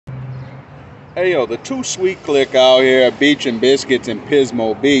Hey yo, the Too Sweet Kliq out here at Beachin Biscuits in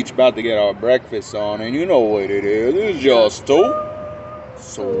Pismo Beach, about to get our breakfast on, and you know what it is. It's just Too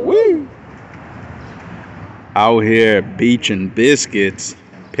Sweet. Out here at Beachin Biscuits,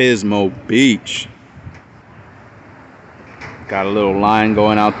 Pismo Beach. Got a little line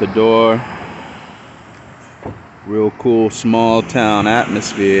going out the door. Real cool small town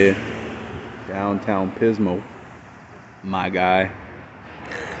atmosphere. Downtown Pismo, my guy.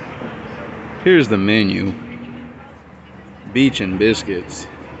 Here's the menu. Beachin Biscuits.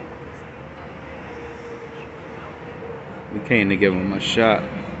 We came to give them a shot.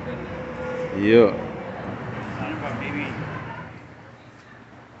 Yeah.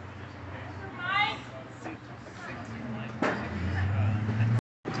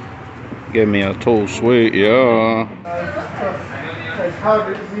 Give me a Too Sweet, yeah.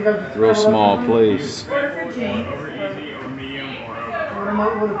 Real small place.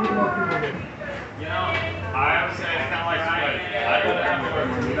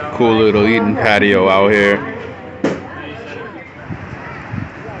 Cool little eating patio out here.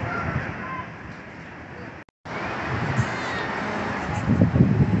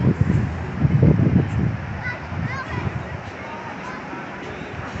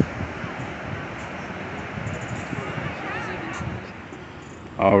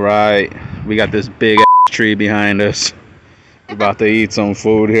 All right, we got this big ass tree behind us. We're about to eat some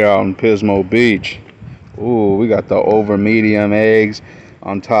food here out in Pismo Beach. Ooh, we got the over medium eggs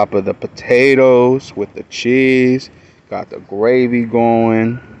on top of the potatoes with the cheese. Got the gravy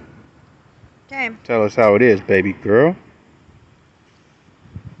going. Okay. Tell us how it is, baby girl.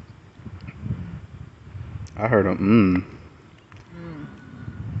 I heard a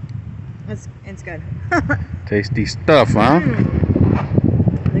It's good. Tasty stuff, huh?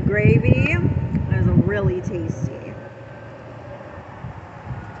 The gravy is really tasty.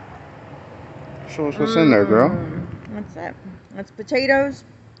 Show us what's in there, girl. What's that? That's potatoes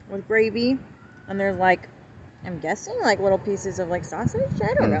with gravy, and there's like, I'm guessing like little pieces of like sausage.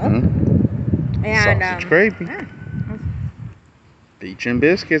 I don't know. And sausage gravy. Yeah. Beachin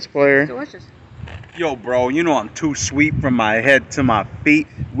Biscuits, player. Delicious. Yo, bro, you know I'm too sweet from my head to my feet.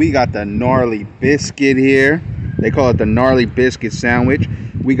 We got the gnarly biscuit here. They call it the gnarly biscuit sandwich.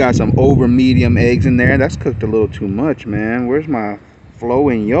 We got some over medium eggs in there. That's cooked a little too much, man. Where's my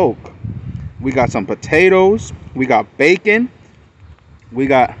flowing yolk? We got some potatoes. We got bacon. We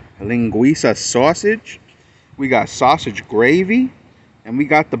got linguiça sausage. We got sausage gravy. And we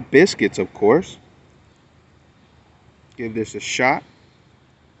got the biscuits, of course. Give this a shot.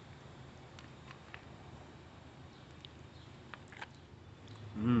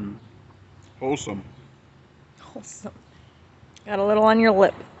 Wholesome. Wholesome. Got a little on your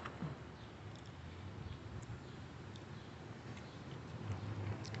lip.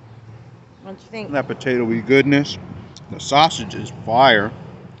 What you think? That potato-y goodness. The sausage is fire.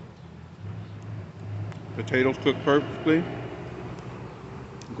 Potatoes cooked perfectly.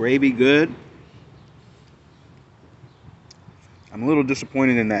 Gravy good. I'm a little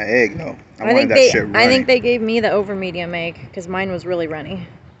disappointed in that egg though. I think they gave me the over medium egg because mine was really runny.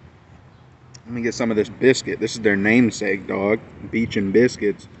 Let me get some of this biscuit. This is their namesake, dog. Beachin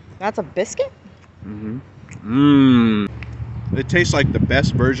Biscuits. That's a biscuit? It tastes like the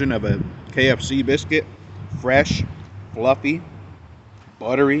best version of a KFC biscuit. Fresh, fluffy,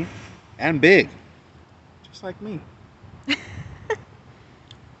 buttery, and big. Just like me.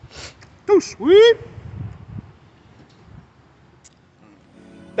 Too sweet.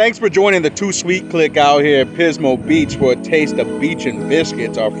 Thanks for joining the Too Sweet Kliq out here at Pismo Beach for a taste of Beachin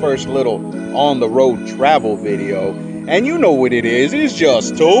Biscuits, our first little on-the-road travel video. And you know what it is. It's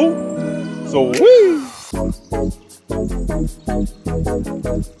just Too Sweet.